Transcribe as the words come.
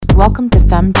Welcome to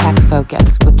Femtech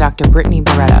Focus with Dr. Brittany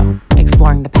Barreto,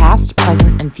 exploring the past,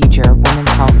 present, and future of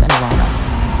women's health and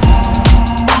wellness.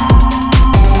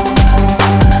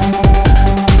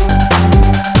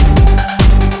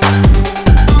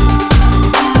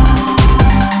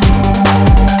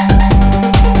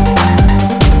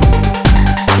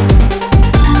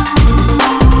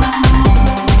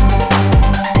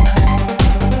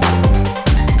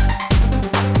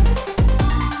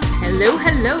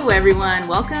 Hello, everyone.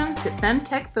 Welcome to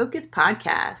Femtech Focus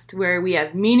podcast, where we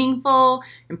have meaningful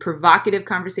and provocative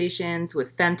conversations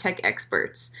with femtech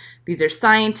experts. These are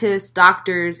scientists,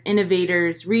 doctors,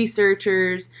 innovators,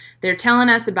 researchers. They're telling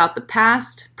us about the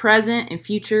past, present, and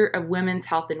future of women's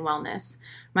health and wellness.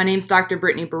 My name's Dr.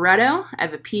 Brittany Barreto. I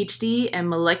have a PhD in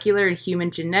molecular and human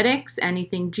genetics.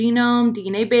 Anything genome,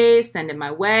 DNA-based, send it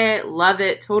my way. Love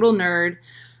it. Total nerd.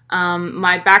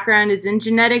 My background is in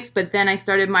genetics, but then I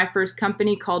started my first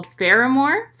company called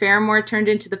Faramore. Faramore turned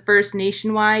into the first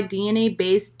nationwide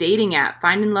DNA-based dating app,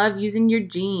 finding love using your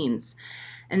genes.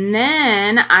 And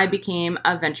then I became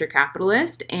a venture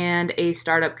capitalist and a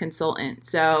startup consultant.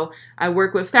 So I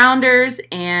work with founders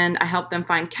and I help them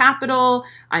find capital.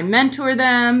 I mentor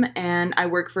them, and I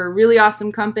work for a really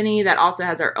awesome company that also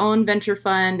has our own venture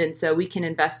fund, and so we can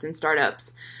invest in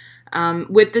startups.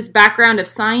 With this background of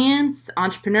science,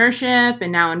 entrepreneurship, and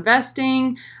now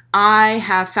investing, I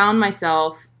have found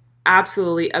myself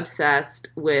absolutely obsessed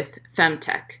with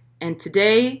femtech. And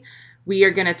today we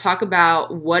are going to talk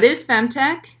about what is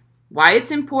femtech, why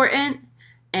it's important,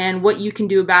 and what you can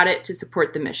do about it to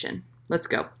support the mission. Let's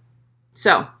go.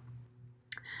 So,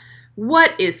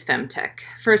 what is femtech?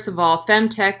 First of all,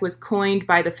 femtech was coined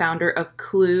by the founder of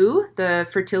Clue, the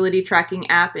fertility tracking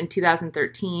app, in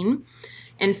 2013.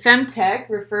 And femtech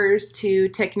refers to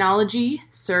technology,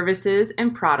 services,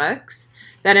 and products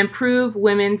that improve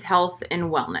women's health and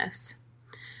wellness.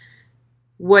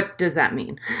 What does that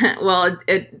mean? Well,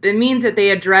 it means that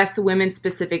they address women's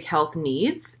specific health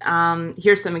needs.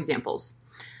 Here's some examples.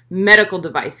 Medical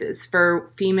devices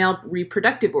for female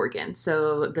reproductive organs.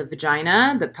 So the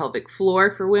vagina, the pelvic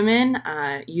floor for women,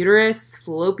 uterus,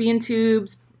 fallopian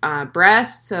tubes,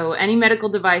 breasts. So any medical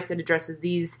device that addresses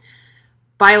these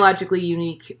biologically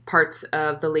unique parts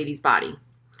of the lady's body.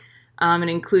 It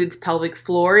includes pelvic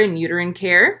floor and uterine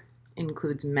care. It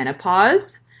includes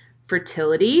menopause,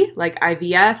 fertility, like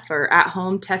IVF or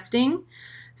at-home testing,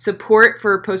 support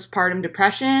for postpartum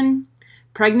depression,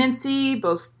 pregnancy,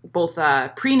 both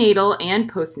prenatal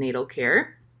and postnatal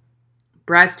care,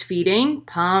 breastfeeding,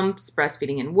 pumps,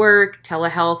 breastfeeding in work,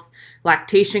 telehealth,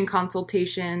 lactation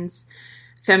consultations,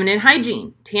 feminine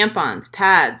hygiene, tampons,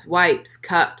 pads, wipes,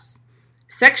 cups,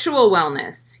 sexual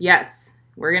wellness. Yes,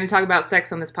 we're going to talk about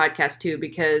sex on this podcast too,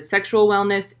 because sexual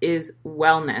wellness is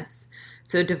wellness.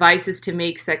 So devices to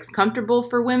make sex comfortable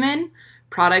for women,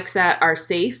 products that are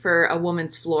safe for a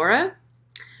woman's flora,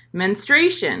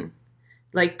 menstruation,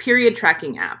 like period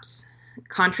tracking apps,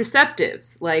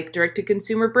 contraceptives, like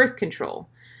direct-to-consumer birth control.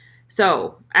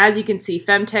 So as you can see,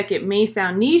 femtech, it may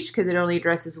sound niche because it only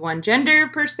addresses one gender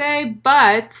per se,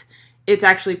 but it's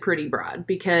actually pretty broad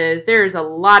because there's a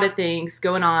lot of things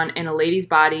going on in a lady's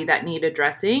body that need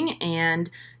addressing, and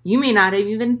you may not have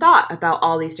even thought about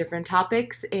all these different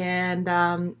topics. And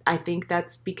I think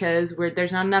that's because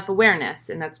there's not enough awareness,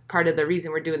 and that's part of the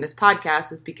reason we're doing this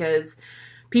podcast, is because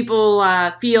people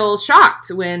feel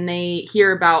shocked when they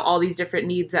hear about all these different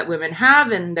needs that women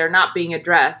have and they're not being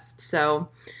addressed. So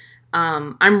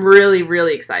I'm really,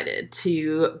 really excited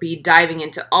to be diving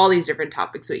into all these different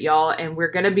topics with y'all, and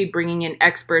we're going to be bringing in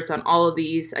experts on all of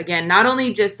these. Again, not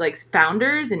only just like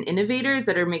founders and innovators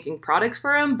that are making products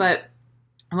for them, but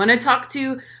I want to talk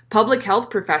to public health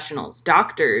professionals,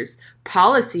 doctors,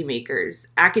 policymakers,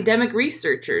 academic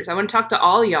researchers. I want to talk to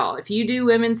all y'all. If you do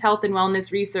women's health and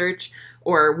wellness research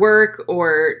or work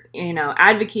or,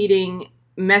 advocating,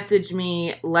 message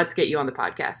me. Let's get you on the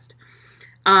podcast.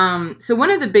 So one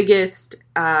of the biggest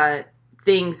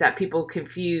things that people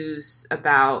confuse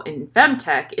about in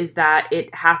femtech is that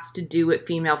it has to do with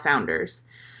female founders.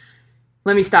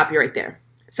 Let me stop you right there.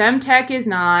 Femtech is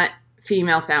not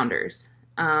female founders.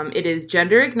 It is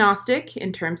gender agnostic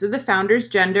in terms of the founder's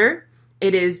gender.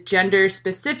 It is gender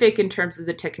specific in terms of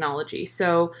the technology.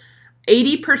 So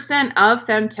 80% of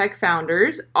femtech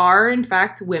founders are, in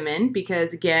fact, women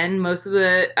because, again, most of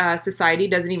the society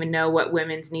doesn't even know what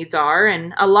women's needs are.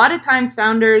 And a lot of times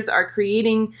founders are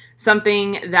creating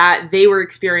something that they were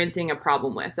experiencing a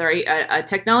problem with, right? A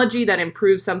technology that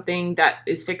improves something that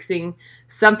is fixing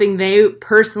something they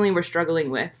personally were struggling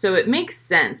with. So it makes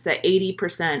sense that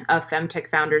 80% of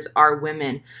femtech founders are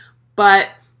women. But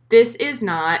this is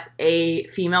not a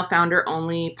female founder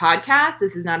only podcast.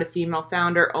 This is not a female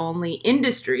founder only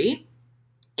industry.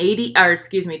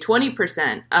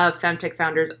 20% of Femtech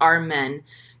founders are men.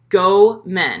 Go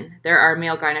men. There are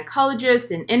male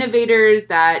gynecologists and innovators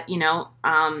that,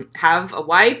 have a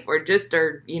wife or just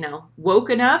are, woke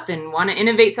enough and want to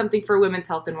innovate something for women's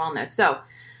health and wellness. So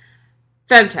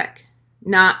Femtech,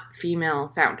 not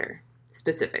female founder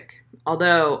specific,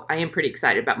 although I am pretty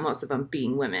excited about most of them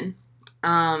being women.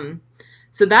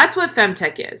 So that's what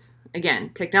Femtech is.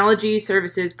 Again, technology,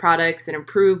 services, products that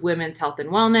improve women's health and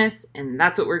wellness, and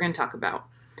that's what we're going to talk about.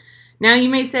 Now you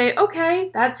may say, okay,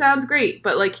 that sounds great,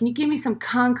 but can you give me some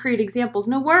concrete examples?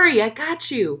 No worry, I got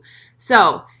you.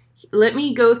 So let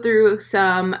me go through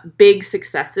some big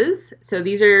successes. So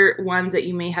these are ones that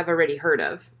you may have already heard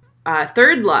of.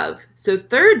 Third Love. So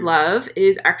Third Love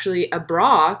is actually a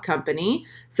bra company.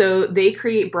 So they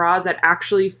create bras that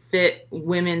actually fit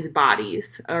women's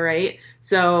bodies. All right.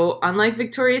 So unlike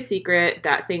Victoria's Secret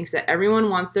that thinks that everyone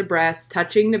wants their breasts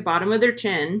touching the bottom of their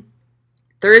chin,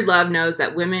 Third Love knows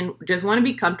that women just want to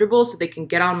be comfortable so they can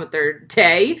get on with their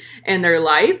day and their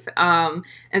life. And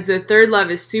so Third Love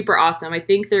is super awesome. I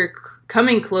think they're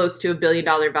coming close to $1 billion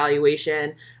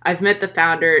valuation. I've met the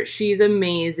founder. She's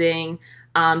amazing.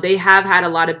 They have had a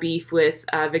lot of beef with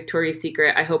Victoria's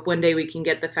Secret. I hope one day we can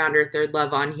get the founder of Third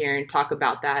Love on here and talk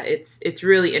about that. It's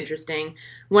really interesting.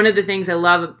 One of the things I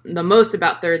love the most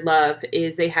about Third Love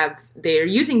is they're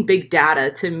using big data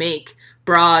to make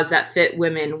bras that fit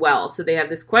women well. So they have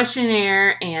this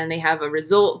questionnaire and they have a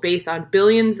result based on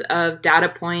billions of data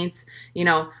points,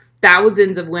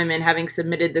 thousands of women having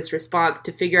submitted this response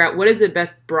to figure out what is the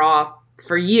best bra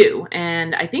for you.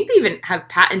 And I think they even have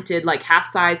patented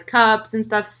half-size cups and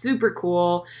stuff. Super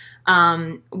cool.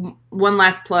 One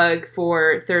last plug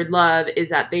for Third Love is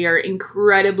that they are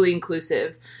incredibly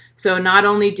inclusive. So not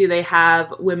only do they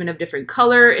have women of different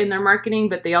color in their marketing,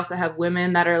 but they also have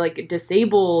women that are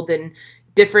disabled and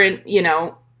different,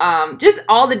 just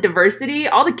all the diversity,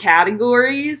 all the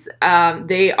categories.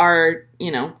 They are,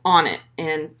 on it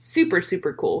and super,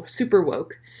 super cool, super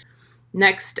woke.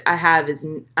 Next I have is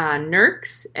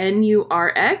Nurx,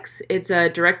 Nurx. It's a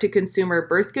direct-to-consumer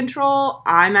birth control.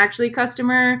 I'm actually a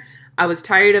customer. I was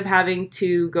tired of having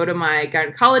to go to my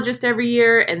gynecologist every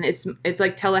year, and it's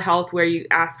like telehealth where you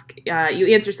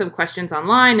answer some questions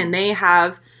online, and they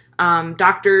have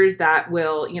doctors that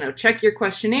will, check your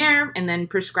questionnaire and then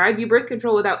prescribe you birth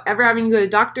control without ever having to go to the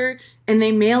doctor, and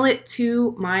they mail it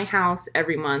to my house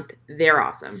every month. They're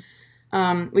awesome.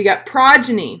 We got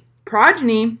Progeny.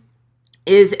 Progeny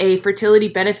is a fertility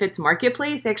benefits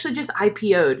marketplace. They actually just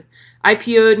IPO'd.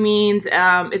 IPO'd means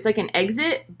it's like an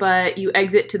exit, but you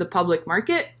exit to the public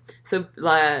market. So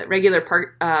regular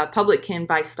public can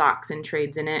buy stocks and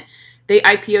trades in it. They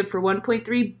IPO'd for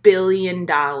 $1.3 billion.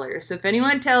 So if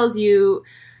anyone tells you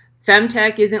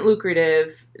Femtech isn't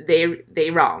lucrative, they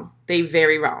wrong. They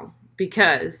very wrong.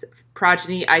 Because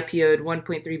Progeny IPO'd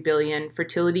 $1.3 billion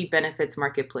fertility benefits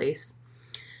marketplace.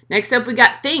 Next up, we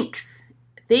got Thinx.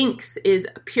 Thinx is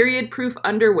period-proof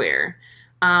underwear.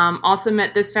 Also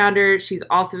met this founder. She's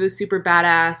also super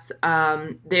badass.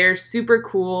 They're super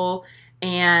cool.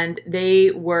 And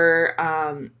they were,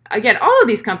 again, all of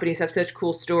these companies have such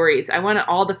cool stories. I wanted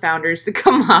all the founders to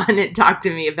come on and talk to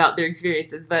me about their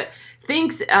experiences. But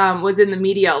Thinx was in the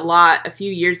media a lot a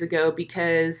few years ago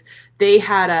because they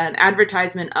had an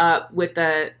advertisement up with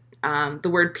the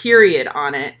word period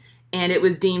on it. And it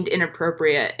was deemed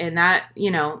inappropriate. And that,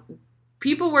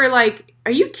 people were like,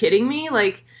 are you kidding me?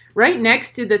 Right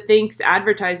next to the Thinx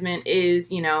advertisement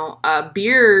is, a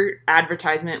beer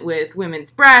advertisement with women's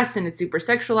breasts and it's super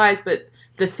sexualized, but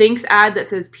the Thinx ad that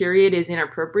says period is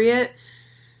inappropriate.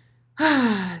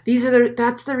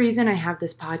 That's the reason I have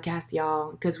this podcast,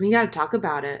 y'all, because we got to talk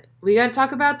about it. We got to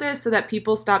talk about this so that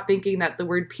people stop thinking that the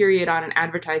word period on an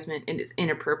advertisement is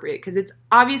inappropriate, because it's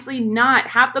obviously not.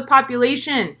 Half the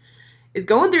population is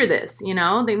going through this,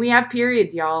 we have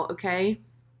periods, y'all. Okay.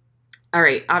 All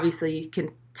right. Obviously you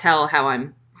can tell how I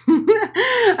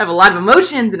have a lot of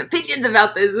emotions and opinions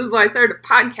about this. This is why I started a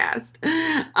podcast.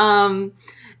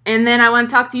 And then I want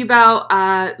to talk to you about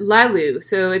Lalu.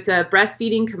 So it's a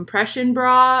breastfeeding compression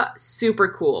bra. Super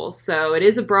cool. So it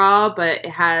is a bra, but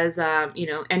it has,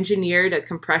 engineered a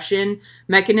compression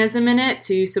mechanism in it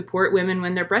to support women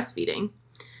when they're breastfeeding.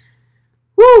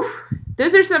 Woo!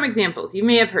 Those are some examples. You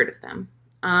may have heard of them.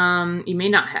 You may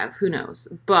not have. Who knows?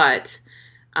 But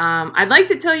I'd like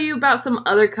to tell you about some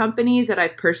other companies that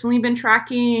I've personally been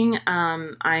tracking.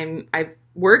 I've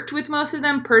worked with most of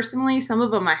them personally. Some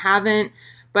of them I haven't.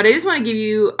 But I just want to give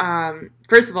you,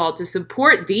 first of all, to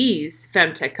support these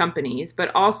Femtech companies,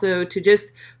 but also to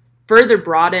just further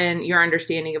broaden your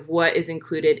understanding of what is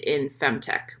included in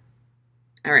Femtech.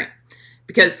 All right.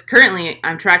 Because currently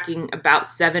I'm tracking about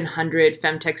 700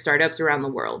 Femtech startups around the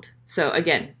world. So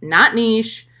again, not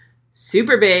niche,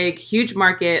 super big, huge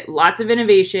market, lots of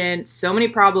innovation, so many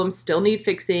problems still need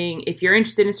fixing. If you're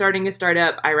interested in starting a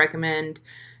startup, I recommend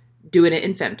doing it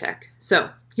in Femtech. So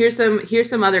here's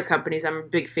some other companies I'm a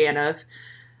big fan of.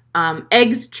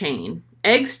 Eggs Chain.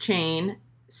 Eggs Chain,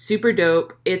 super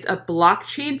dope. It's a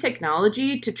blockchain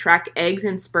technology to track eggs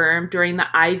and sperm during the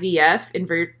IVF,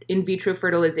 in vitro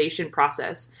fertilization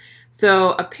process.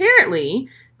 So apparently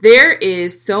there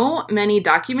is so many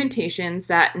documentations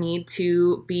that need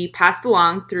to be passed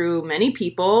along through many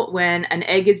people when an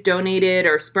egg is donated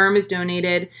or sperm is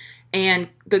donated. And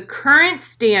the current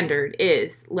standard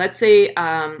is, let's say,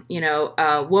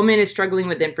 a woman is struggling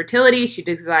with infertility. She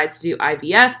decides to do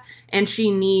IVF and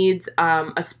she needs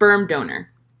a sperm donor.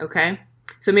 Okay.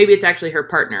 So maybe it's actually her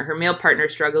partner, her male partner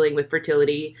struggling with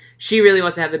fertility. She really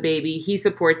wants to have a baby. He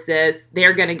supports this.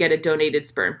 They're going to get a donated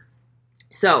sperm.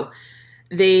 So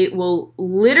they will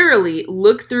literally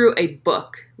look through a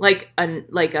book, like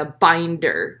a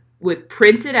binder with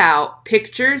printed out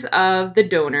pictures of the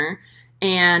donor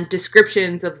and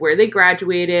descriptions of where they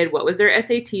graduated, what was their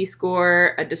SAT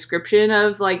score, a description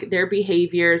of like their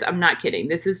behaviors. I'm not kidding.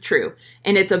 This is true.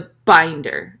 And it's a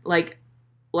binder, like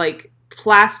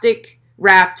plastic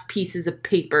wrapped pieces of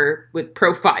paper with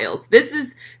profiles. This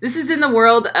is in the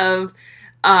world of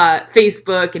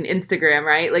Facebook and Instagram,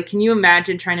 right? Like, can you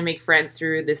imagine trying to make friends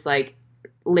through this like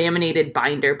laminated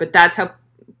binder? But that's how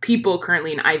people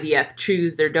currently in IVF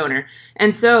choose their donor.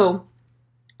 And so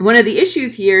one of the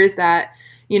issues here is that,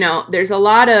 there's a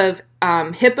lot of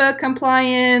HIPAA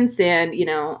compliance, and,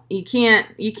 you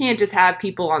can't just have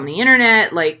people on the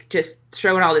internet, like just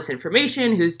showing all this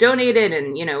information, who's donated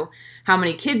and, how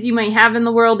many kids you might have in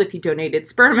the world if you donated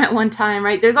sperm at one time,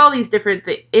 right? There's all these different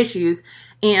issues,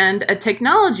 and a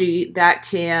technology that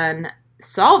can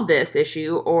solve this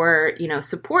issue or,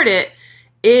 support it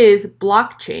is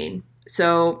blockchain.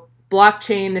 So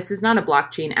blockchain, this is not a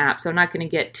blockchain app, so I'm not going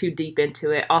to get too deep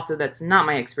into it. Also, that's not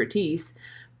my expertise,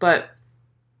 but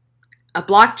a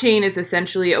blockchain is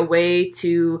essentially a way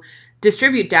to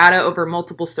distribute data over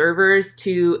multiple servers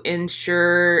to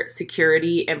ensure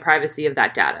security and privacy of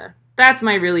that data. That's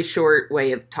my really short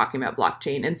way of talking about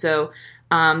blockchain. And so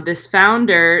this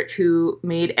founder who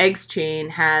made Eggs Chain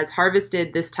has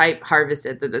harvested, that's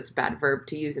a bad verb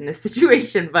to use in this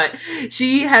situation, but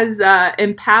she has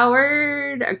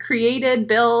empowered, created,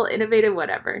 built, innovated,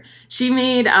 whatever. She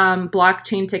made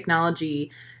blockchain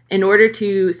technology in order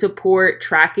to support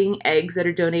tracking eggs that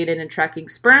are donated and tracking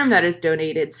sperm that is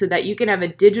donated, so that you can have a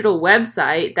digital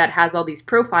website that has all these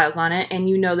profiles on it and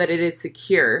you know that it is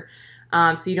secure.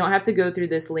 So you don't have to go through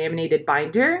this laminated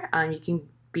binder. You can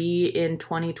be in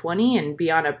 2020 and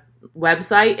be on a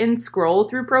website and scroll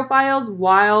through profiles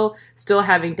while still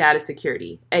having data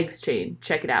security. Eggs Chain,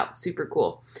 check it out. Super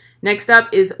cool. Next up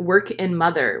is Work and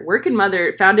Mother. Work and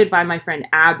Mother, founded by my friend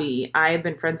Abby. I have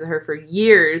been friends with her for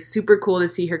years. Super cool to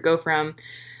see her go from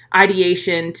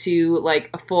ideation to like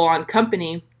a full-on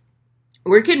company.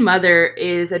 Work and Mother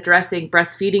is addressing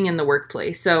breastfeeding in the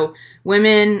workplace. So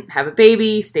women have a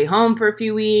baby, stay home for a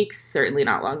few weeks, certainly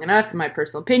not long enough in my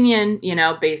personal opinion,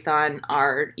 based on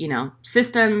our,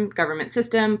 system, government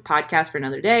system, podcast for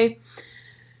another day.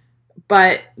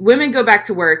 But women go back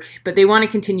to work, but they want to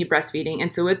continue breastfeeding.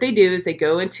 And so what they do is they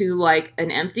go into like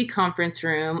an empty conference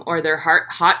room or their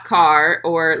hot car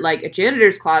or like a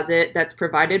janitor's closet that's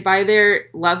provided by their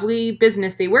lovely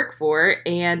business they work for,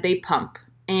 and they pump.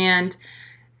 And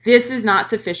this is not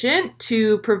sufficient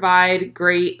to provide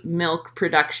great milk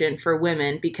production for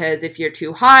women, because if you're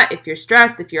too hot, if you're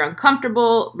stressed, if you're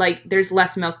uncomfortable, like there's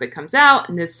less milk that comes out.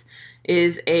 And this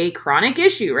is a chronic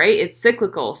issue, right? It's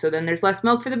cyclical. So then there's less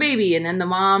milk for the baby. And then the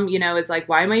mom, is like,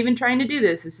 why am I even trying to do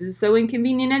this? This is so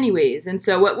inconvenient anyways. And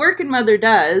so what Work and Mother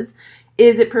does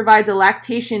is it provides a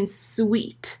lactation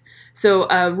suite. So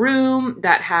a room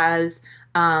that has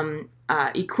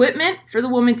equipment for the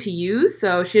woman to use.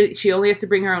 So she only has to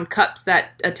bring her own cups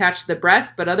that attach to the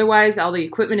breast, but otherwise all the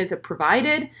equipment is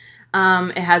provided.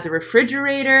 It has a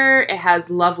refrigerator. It has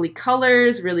lovely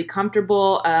colors, really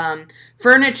comfortable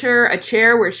furniture, a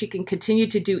chair where she can continue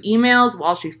to do emails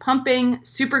while she's pumping.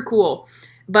 Super cool.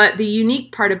 But the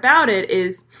unique part about it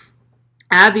is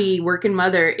Abby, Workin'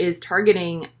 Mother, is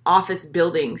targeting office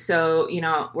buildings. So,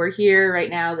 we're here right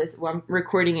now. I'm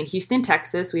recording in Houston,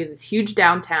 Texas. We have this huge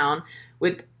downtown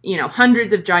with,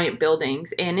 hundreds of giant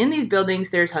buildings. And in these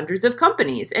buildings, there's hundreds of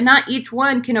companies. And not each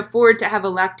one can afford to have a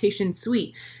lactation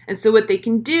suite. And so what they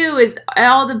can do is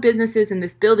all the businesses in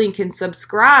this building can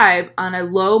subscribe on a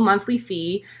low monthly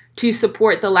fee to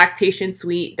support the lactation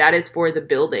suite that is for the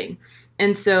building.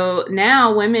 And so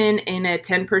now women in a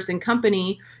 10-person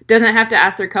company doesn't have to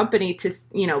ask their company to,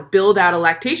 build out a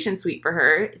lactation suite for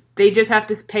her. They just have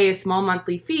to pay a small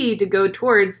monthly fee to go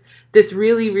towards this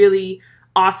really, really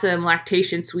awesome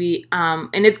lactation suite.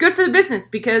 And it's good for the business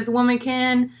because the woman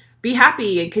can be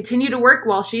happy and continue to work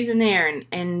while she's in there.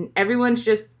 And everyone's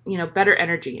just, better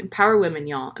energy. Empower women,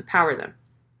 y'all. Empower them.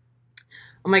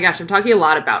 Oh my gosh, I'm talking a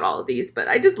lot about all of these, but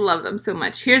I just love them so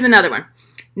much. Here's another one.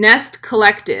 Nest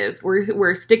Collective.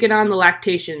 We're sticking on the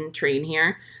lactation train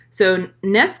here. So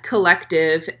Nest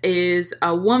Collective is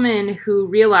a woman who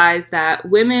realized that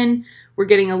women were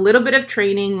getting a little bit of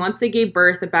training once they gave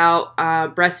birth about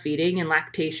breastfeeding and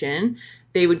lactation.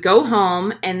 They would go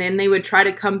home and then they would try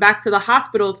to come back to the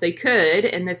hospital if they could.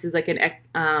 And this is like an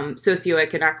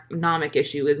socioeconomic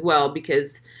issue as well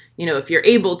because if you're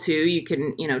able to, you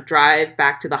can, drive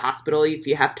back to the hospital if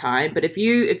you have time. But if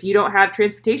you don't have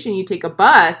transportation, you take a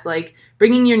bus, like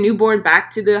bringing your newborn back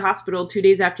to the hospital 2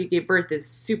 days after you gave birth is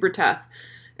super tough.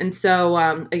 And so,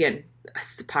 again,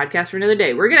 it's a podcast for another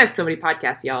day. We're going to have so many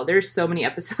podcasts, y'all. There's so many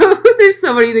episodes. There's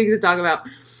so many things to talk about.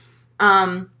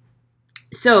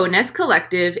 So Nest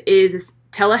Collective is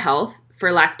telehealth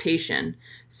for lactation.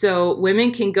 So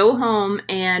women can go home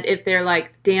and if they're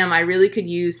like, damn, I really could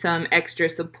use some extra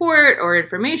support or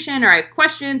information, or I have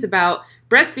questions about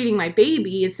breastfeeding my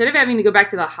baby, instead of having to go back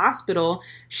to the hospital,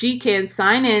 she can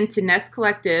sign in to Nest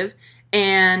Collective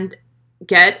and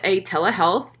get a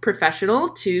telehealth professional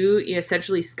to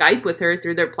essentially Skype with her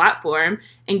through their platform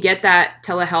and get that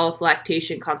telehealth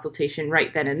lactation consultation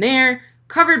right then and there,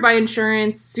 covered by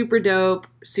insurance. Super dope,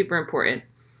 super important.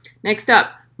 Next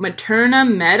up, Materna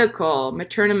Medical.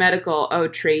 Materna Medical. Oh,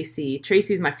 Tracy.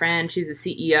 Tracy's my friend. She's the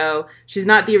CEO. She's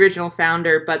not the original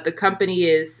founder, but the company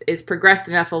is progressed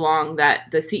enough along that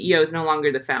the CEO is no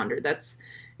longer the founder. That's,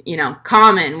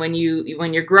 common when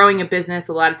you're growing a business.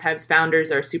 A lot of times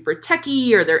founders are super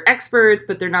techie or they're experts,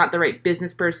 but they're not the right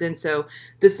business person. So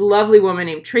this lovely woman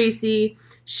named Tracy,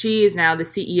 she is now the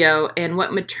CEO. And what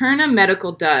Materna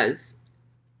Medical does,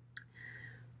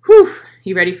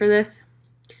 you ready for this?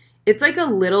 It's like a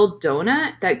little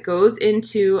donut that goes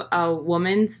into a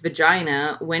woman's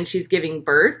vagina when she's giving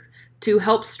birth to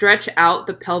help stretch out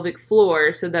the pelvic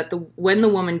floor so that when the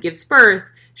woman gives birth,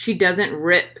 she doesn't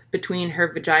rip between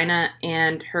her vagina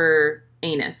and her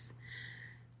anus.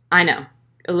 I know,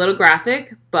 a little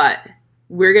graphic, but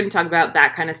we're going to talk about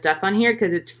that kind of stuff on here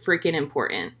because it's freaking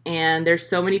important. And there's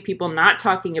so many people not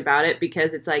talking about it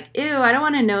because it's like, ew, I don't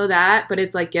want to know that. But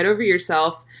it's like, get over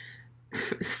yourself.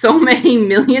 So many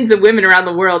millions of women around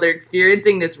the world are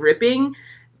experiencing this ripping,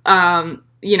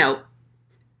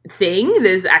 thing,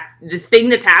 this thing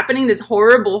that's happening, this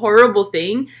horrible, horrible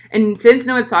thing. And since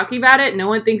no one's talking about it, no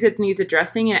one thinks it needs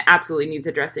addressing, and it absolutely needs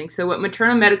addressing. So what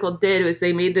Materna Medical did was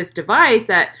they made this device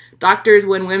that doctors,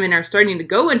 when women are starting to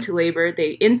go into labor,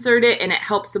 they insert it and it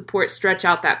helps stretch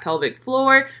out that pelvic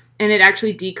floor. And it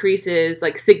actually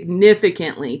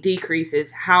significantly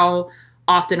decreases how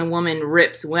often a woman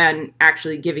rips when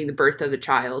actually giving the birth of a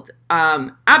child.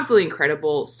 Absolutely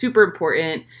incredible, super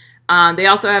important. They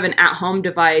also have an at-home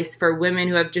device for women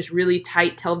who have just really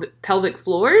tight pelvic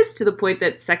floors to the point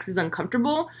that sex is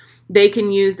uncomfortable. They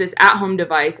can use this at-home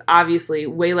device, obviously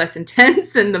way less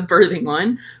intense than the birthing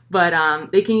one, but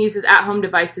they can use this at-home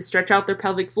device to stretch out their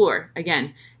pelvic floor.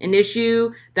 Again, an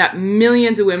issue that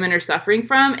millions of women are suffering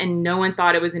from, and no one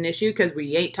thought it was an issue because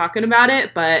we ain't talking about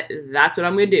it, but that's what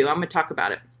I'm going to do. I'm going to talk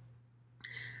about it.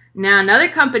 Now, another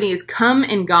company is Come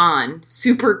and Gone.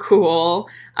 Super cool.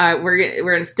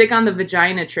 We're gonna stick on the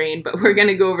vagina train, but we're going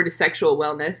to go over to sexual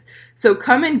wellness. So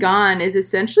Come and Gone is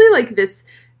essentially like this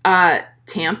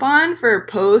tampon for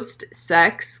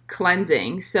post-sex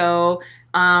cleansing. So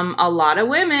a lot of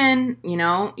women,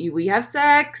 we have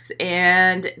sex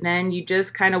and then you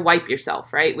just kind of wipe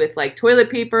yourself, right? With like toilet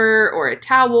paper or a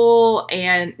towel.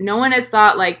 And no one has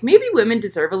thought like maybe women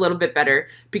deserve a little bit better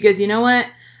because you know what?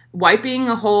 Wiping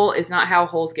a hole is not how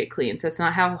holes get cleaned. So that's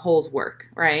not how holes work,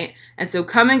 right? And so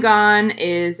Come and Gone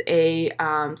is a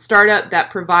startup that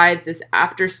provides this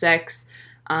after-sex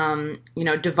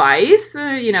device,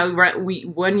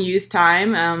 one use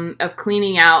time of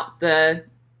cleaning out the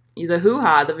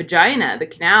hoo-ha, the vagina, the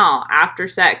canal after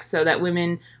sex so that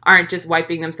women aren't just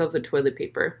wiping themselves with toilet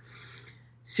paper.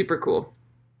 Super cool.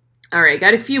 All right,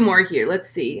 got a few more here. Let's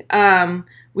see.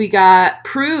 We got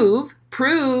Prove.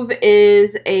 Prove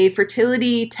is a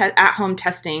fertility at-home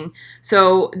testing.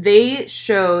 So they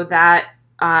show that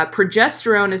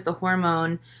progesterone is the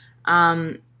hormone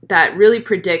that really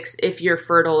predicts if you're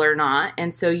fertile or not.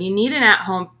 And so you need an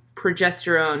at-home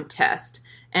progesterone test.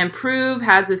 And Prove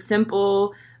has a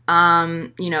simple,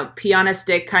 piano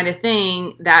stick kind of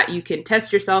thing that you can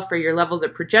test yourself for your levels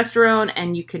of progesterone,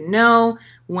 and you can know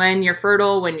when you're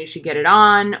fertile, when you should get it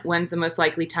on, when's the most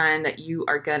likely time that you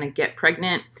are going to get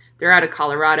pregnant. They're out of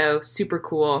Colorado. Super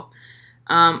cool.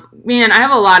 Man, I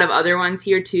have a lot of other ones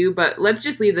here too, but let's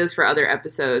just leave those for other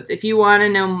episodes. If you want to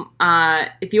know,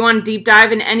 if you want to deep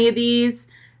dive into any of these,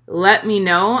 let me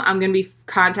know. I'm going to be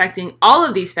contacting all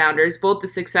of these founders, both the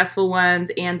successful ones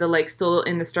and the still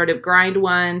in the startup grind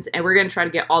ones. And we're going to try to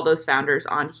get all those founders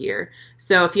on here.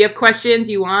 So if you have questions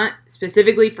you want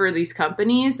specifically for these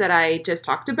companies that I just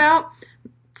talked about,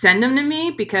 send them to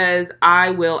me because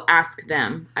I will ask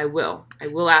them. I will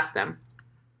ask them.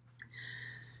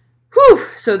 Whew,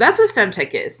 so that's what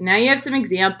Femtech is. Now you have some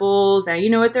examples. Now you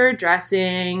know what they're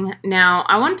addressing. Now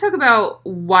I want to talk about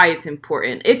why it's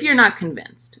important. If you're not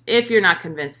convinced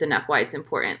enough why it's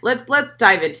important, let's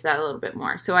dive into that a little bit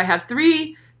more. So I have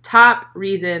 3 top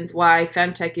reasons why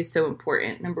Femtech is so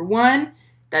important. Number 1,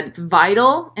 that it's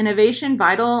vital innovation.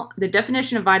 Vital. The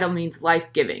definition of vital means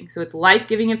life-giving. So it's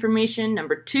life-giving information.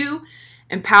 Number 2,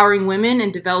 empowering women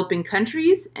in developing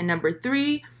countries. And number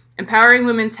 3, empowering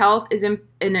women's health is an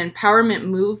empowerment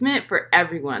movement for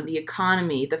everyone, the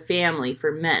economy, the family,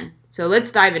 for men. So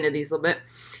let's dive into these a little bit.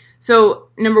 So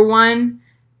number 1,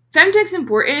 Femtech's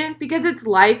important because it's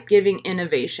life-giving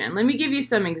innovation. Let me give you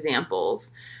some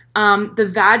examples.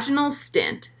 The vaginal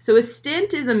stent. So a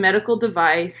stent is a medical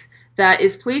device that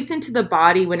is placed into the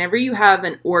body whenever you have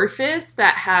an orifice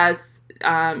that has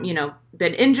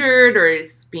been injured or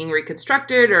is being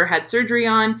reconstructed or had surgery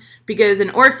on, because an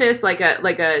orifice, like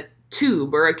a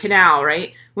tube or a canal,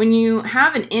 right? When you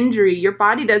have an injury, your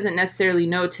body doesn't necessarily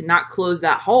know to not close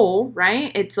that hole,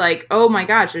 right? It's like, oh my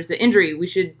gosh, there's an injury, we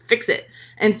should fix it.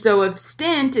 And so a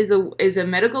stent is a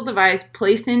medical device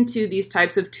placed into these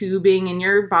types of tubing in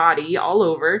your body all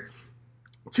over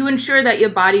to ensure that your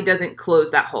body doesn't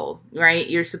close that hole, right?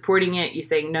 You're supporting it, you're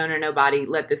saying, no, body,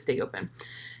 let this stay open.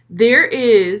 There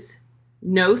is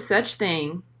no such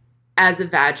thing as a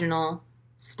vaginal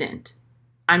stent.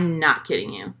 I'm not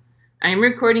kidding you. I am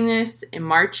recording this in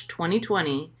March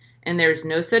 2020, and there's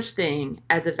no such thing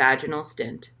as a vaginal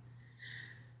stent.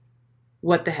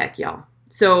 What the heck, y'all?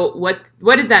 So what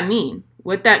does that mean?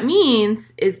 What that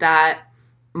means is that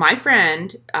my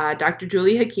friend, Dr.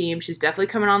 Julie Hakeem, she's definitely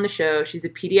coming on the show. She's a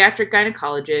pediatric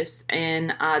gynecologist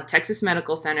in Texas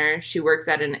Medical Center. She works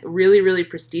at a really, really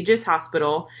prestigious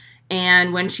hospital.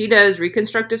 And when she does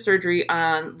reconstructive surgery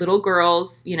on little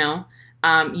girls,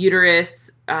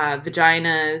 uterus,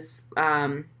 vaginas,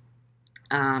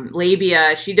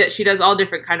 labia, she does all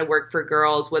different kind of work for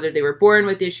girls, whether they were born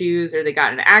with issues or they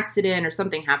got in an accident or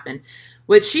something happened.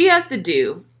 What she has to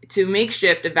do to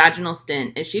makeshift a vaginal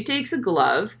stent is she takes a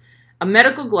glove, a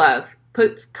medical glove,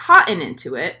 puts cotton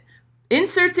into it,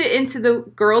 inserts it into the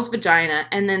girl's vagina,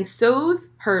 and then sews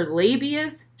her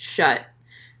labias shut.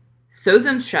 Sews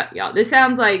them shut, y'all. This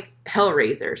sounds like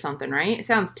Hellraiser or something, right? It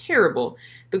sounds terrible.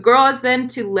 The girl has then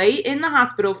to lay in the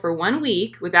hospital for 1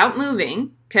 week without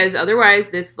moving, because otherwise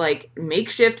this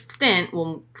makeshift stent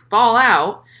will fall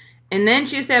out. And then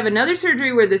she has to have another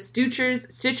surgery where the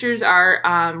stitchers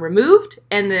are removed,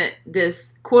 and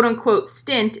this quote-unquote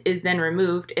stent is then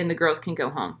removed, and the girls can go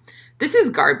home. This is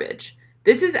garbage.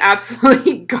 This is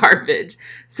absolutely garbage.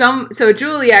 So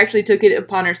Julie actually took it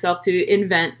upon herself to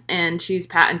invent, and she's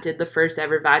patented the first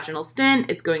ever vaginal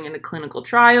stent. It's going into clinical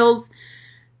trials.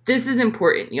 This is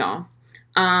important, y'all.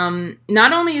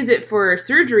 Not only is it for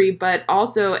surgery, but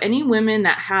also any women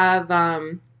that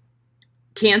have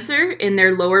cancer in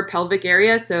their lower pelvic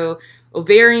area, so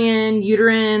ovarian,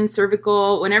 uterine,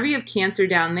 cervical, whenever you have cancer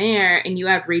down there and you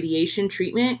have radiation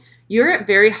treatment, you're at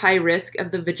very high risk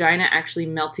of the vagina actually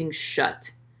melting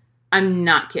shut. I'm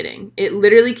not kidding. It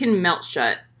literally can melt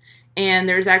shut. And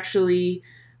there's actually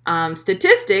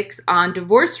statistics on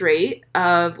divorce rate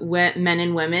of men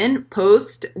and women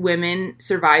post women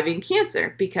surviving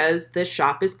cancer because the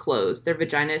shop is closed. Their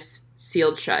vagina is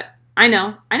sealed shut. I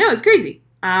know. It's crazy.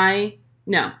 I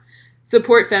know.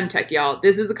 Support Femtech, y'all.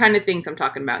 This is the kind of things I'm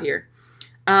talking about here.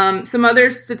 Some other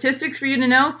statistics for you to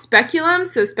know. Speculum.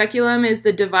 So speculum is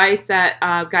the device that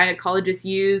gynecologists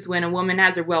use when a woman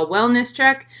has her wellness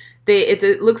check.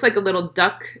 It looks like a little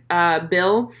duck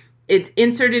bill. It's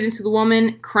inserted into the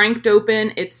woman, cranked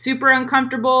open. It's super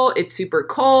uncomfortable. It's super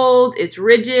cold. It's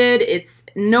rigid.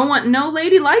 No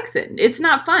lady likes it. It's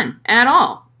not fun at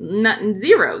all.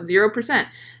 0%.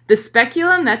 The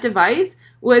speculum, that device,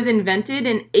 was invented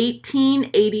in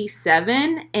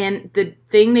 1887, and the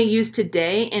thing they use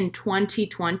today in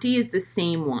 2020 is the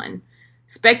same one.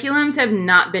 Speculums have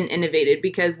not been innovated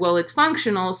because, well, it's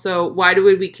functional, so why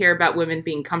would we care about women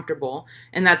being comfortable?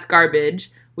 And that's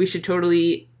garbage. We should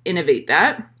totally innovate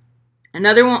that.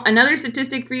 Another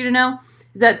statistic for you to know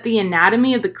is that the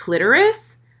anatomy of the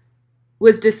clitoris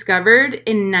was discovered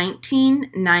in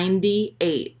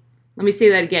 1998. Let me say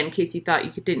that again in case you thought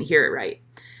you didn't hear it right.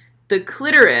 The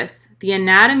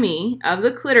anatomy of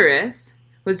the clitoris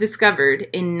was discovered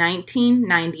in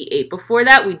 1998. Before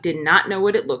that, we did not know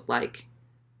what it looked like.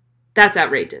 That's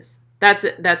outrageous.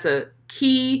 That's a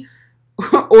key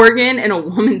organ in a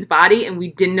woman's body, and we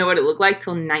didn't know what it looked like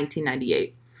till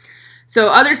 1998. So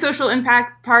other social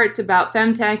impact parts about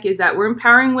Femtech is that we're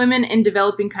empowering women in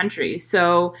developing countries.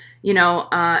 So,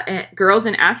 girls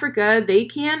in Africa, they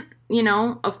can't,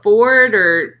 afford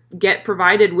or get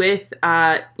provided with,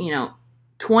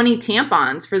 20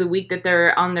 tampons for the week that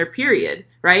they're on their period,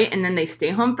 right? And then they stay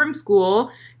home from school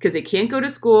because they can't go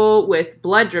to school with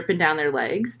blood dripping down their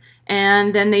legs.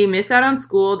 And then they miss out on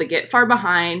school, they get far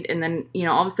behind. And then,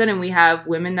 all of a sudden we have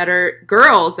women that are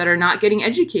girls that are not getting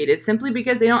educated simply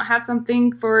because they don't have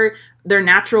something for their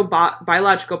natural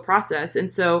biological process.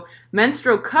 And so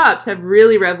menstrual cups have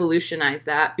really revolutionized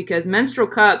that because menstrual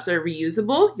cups are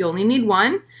reusable. You only need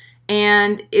one.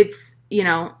 And it's,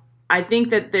 I think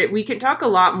that we can talk a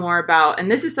lot more about,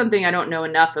 and this is something I don't know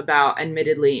enough about,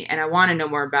 admittedly, and I want to know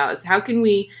more about, is how can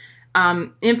we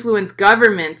influence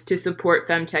governments to support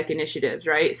Femtech initiatives,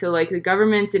 right? So like the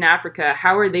governments in Africa,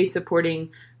 how are they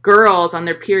supporting girls on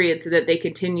their period so that they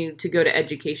continue to go to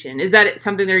education? Is that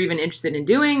something they're even interested in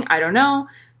doing? I don't know.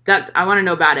 I want to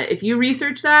know about it. If you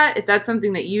research that, if that's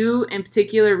something that you in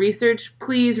particular research,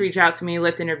 please reach out to me.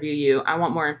 Let's interview you. I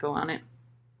want more info on it.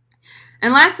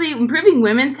 And lastly, improving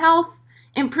women's health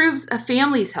improves a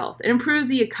family's health. It improves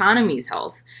the economy's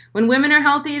health. When women are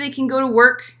healthy, they can go to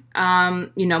work,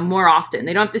 more often.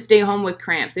 They don't have to stay home with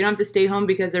cramps. They don't have to stay home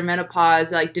because their menopause,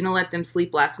 didn't let them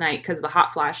sleep last night because of the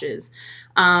hot flashes.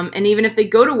 And even if they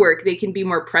go to work, they can be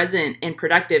more present and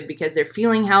productive because they're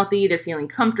feeling healthy, they're feeling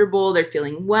comfortable, they're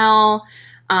feeling well.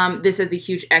 This has a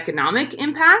huge economic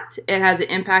impact. It has an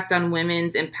impact on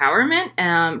women's empowerment,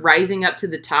 rising up to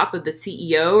the top of the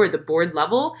CEO or the board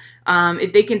level.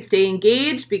 If they can stay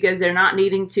engaged because they're not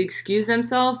needing to excuse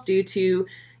themselves due to,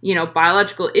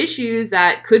 biological issues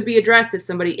that could be addressed if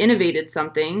somebody innovated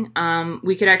something,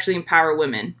 we could actually empower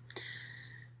women.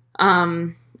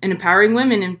 And empowering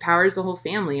women empowers the whole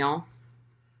family, y'all.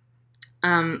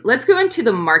 Let's go into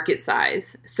the market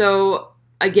size. So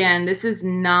again, this is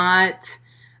not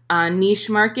niche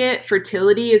market.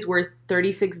 Fertility is worth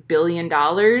 $36 billion.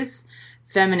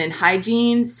 Feminine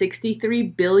hygiene,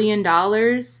 $63 billion.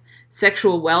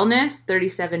 Sexual wellness,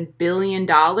 $37 billion.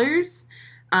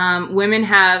 Women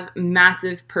have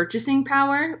massive purchasing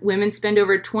power. Women spend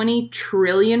over 20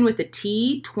 trillion with a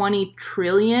T, 20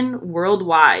 trillion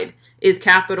worldwide is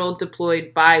capital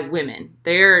deployed by women.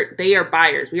 They are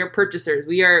buyers. We are purchasers.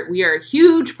 We are a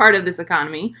huge part of this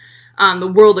economy,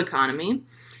 the world economy.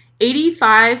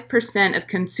 85% of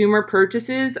consumer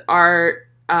purchases are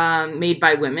made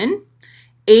by women.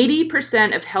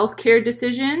 80% of healthcare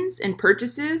decisions and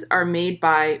purchases are made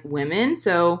by women.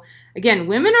 So again,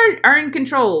 women are in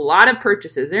control of a lot of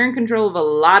purchases. They're in control of a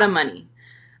lot of money.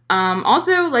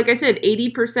 Also, like I said,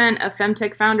 80% of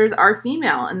Femtech founders are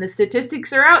female, and the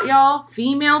statistics are out, y'all.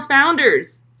 Female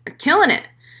founders are killing it.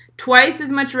 Twice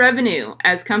as much revenue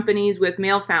as companies with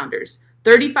male founders.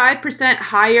 35%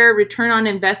 higher return on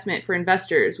investment for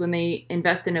investors when they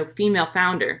invest in a female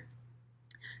founder.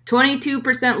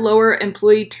 22% lower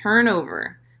employee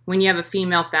turnover when you have a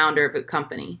female founder of a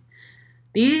company.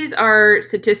 These are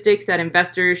statistics that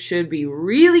investors should be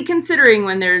really considering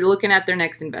when they're looking at their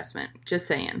next investment. Just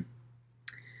saying.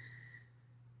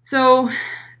 So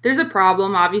there's a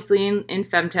problem, obviously, in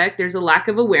Femtech. There's a lack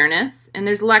of awareness and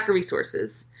there's a lack of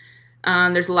resources.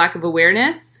 There's a lack of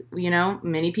awareness.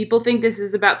 Many people think this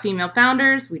is about female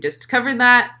founders. We just covered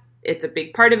that. It's a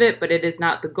big part of it, but it is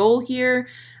not the goal here.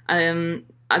 There's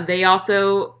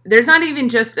not even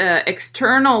just an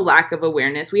external lack of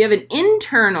awareness. We have an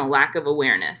internal lack of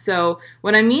awareness. So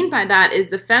what I mean by that is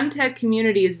the Femtech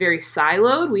community is very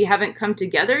siloed. We haven't come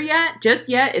together just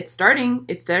yet. It's starting.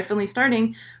 It's definitely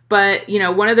starting. But,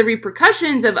 one of the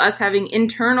repercussions of us having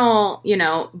internal,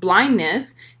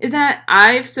 blindness is that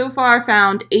I've so far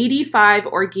found 85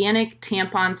 organic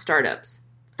tampon startups.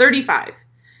 35.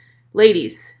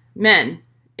 Ladies, men,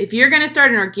 if you're going to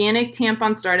start an organic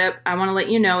tampon startup, I want to let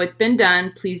you know it's been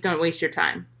done. Please don't waste your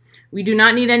time. We do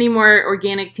not need any more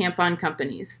organic tampon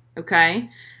companies, okay?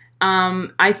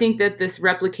 I think that this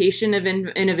replication of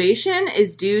innovation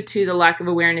is due to the lack of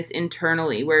awareness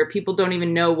internally, where people don't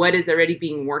even know what is already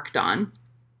being worked on.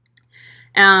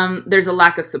 There's a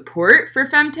lack of support for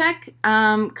femtech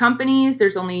companies.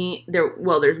 There's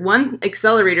one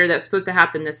accelerator that's supposed to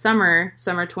happen this summer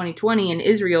 2020 in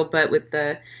Israel, but with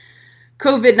the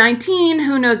COVID-19,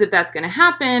 who knows if that's going to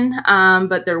happen,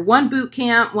 but there's one boot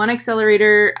camp, one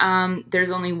accelerator. There's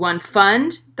only one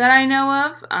fund that I know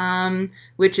of,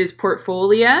 which is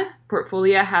Portfolio.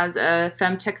 Portfolio has a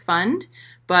femtech fund,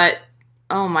 but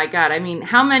oh my God, I mean,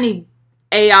 how many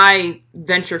AI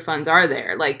venture funds are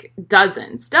there? Like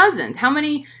dozens. How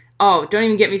many? Oh, don't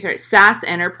even get me started. SaaS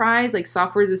enterprise, like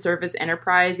software as a service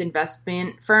enterprise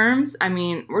investment firms. I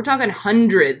mean, we're talking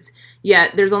hundreds,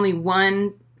 yet there's only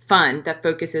one fund that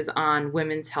focuses on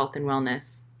women's health and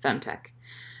wellness, femtech.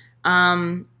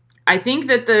 I think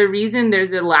that the reason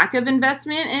there's a lack of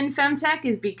investment in femtech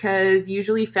is because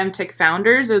usually femtech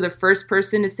founders are the first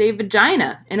person to say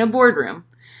vagina in a boardroom.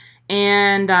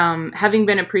 And having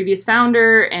been a previous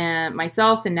founder and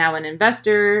myself and now an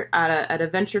investor at a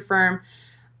venture firm,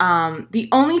 the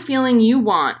only feeling you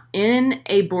want in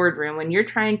a boardroom when you're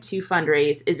trying to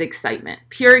fundraise is excitement,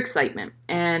 pure excitement.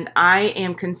 And I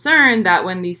am concerned that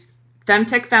when these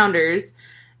femtech founders,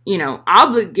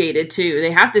 obligated to,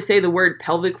 they have to say the word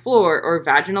pelvic floor or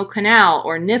vaginal canal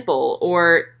or nipple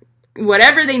or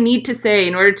whatever they need to say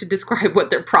in order to describe what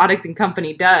their product and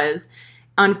company does.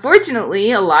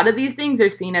 Unfortunately, a lot of these things are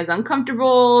seen as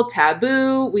uncomfortable,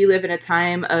 taboo. We live in a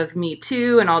time of Me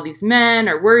Too, and all these men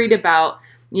are worried about,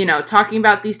 talking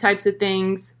about these types of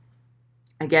things.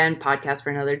 Again, podcast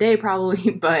for another day probably,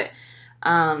 but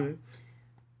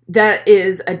that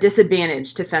is a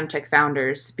disadvantage to femtech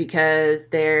founders because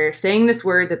they're saying this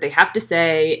word that they have to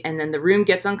say, and then the room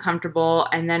gets uncomfortable,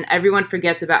 and then everyone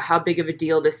forgets about how big of a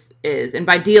deal this is. And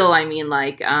by deal, I mean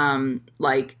like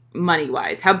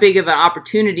money-wise, how big of an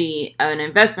opportunity, an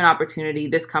investment opportunity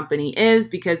this company is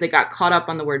because they got caught up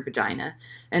on the word vagina.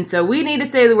 And so we need to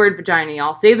say the word vagina,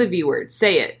 y'all. Say the V word.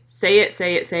 Say it,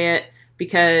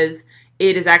 because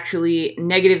it is actually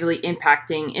negatively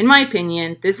impacting, in my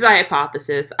opinion. This is a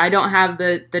hypothesis. I don't have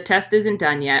the test isn't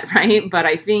done yet, right? But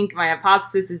I think my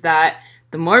hypothesis is that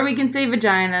the more we can say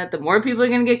vagina, the more people are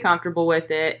going to get comfortable with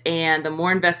it, and the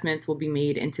more investments will be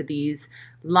made into these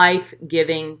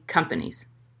life-giving companies.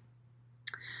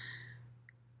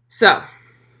 So,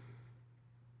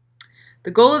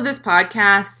 the goal of this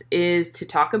podcast is to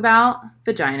talk about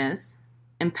vaginas,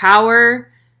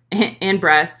 empower and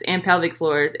breasts and pelvic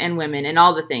floors and women and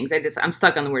all the things. I'm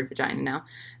stuck on the word vagina now.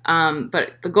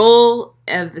 But the goal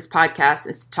of this podcast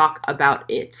is to talk about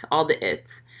it, all the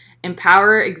its.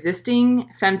 Empower existing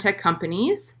femtech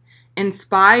companies,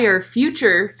 inspire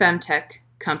future femtech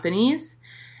companies,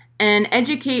 and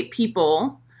educate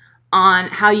people on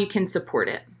how you can support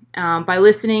it. By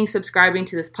listening, subscribing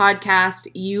to this podcast,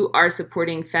 you are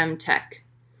supporting femtech.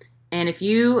 And if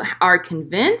you are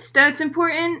convinced that it's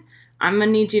important, I'm going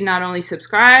to need you to not only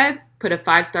subscribe, put a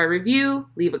 5-star review,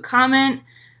 leave a comment,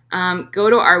 go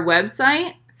to our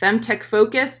website,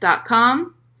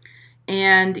 femtechfocus.com,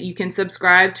 and you can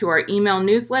subscribe to our email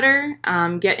newsletter,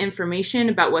 get information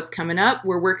about what's coming up.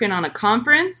 We're working on a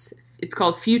conference. It's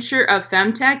called Future of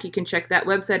Femtech. You can check that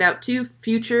website out too,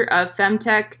 Future of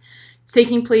Femtech. It's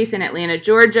taking place in Atlanta,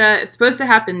 Georgia. It's supposed to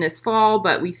happen this fall,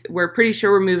 but we're pretty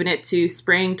sure we're moving it to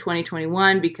spring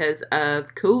 2021 because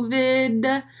of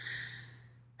COVID.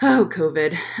 Oh,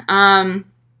 COVID.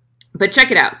 But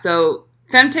check it out. So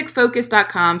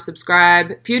femtechfocus.com,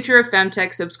 subscribe. Future of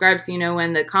Femtech, subscribe so you know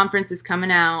when the conference is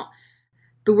coming out.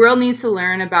 The world needs to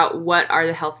learn about what are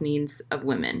the health needs of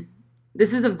women.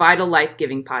 This is a vital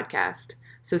life-giving podcast.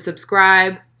 So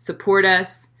subscribe, support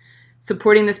us.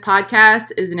 Supporting this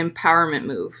podcast is an empowerment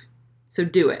move. So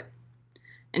do it.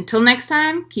 Until next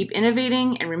time, keep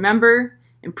innovating, and remember,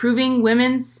 improving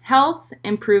women's health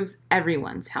improves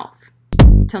everyone's health.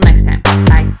 Till next time.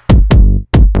 Bye.